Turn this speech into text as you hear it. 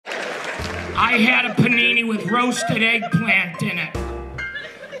I had a panini with roasted eggplant in it.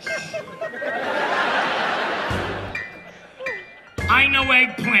 I know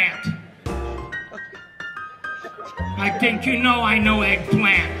eggplant. I think you know I know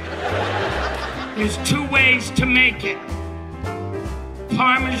eggplant. There's 2 ways to make it.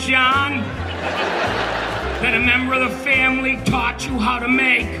 Parmesan, that a member of the family taught you how to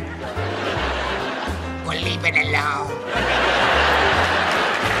make. Or leave it alone.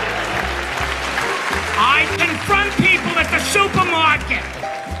 I confront people at the supermarket.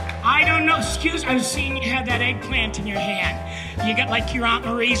 I don't know, excuse me, I've seen you have that eggplant in your hand. You got like your Aunt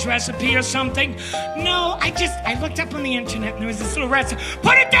Marie's recipe or something? No, I looked up on the internet and there was this little recipe.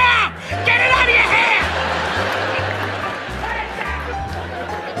 Put it down! Get it out of your hand!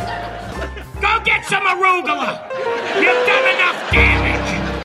 Go get some arugula! You've done enough damage!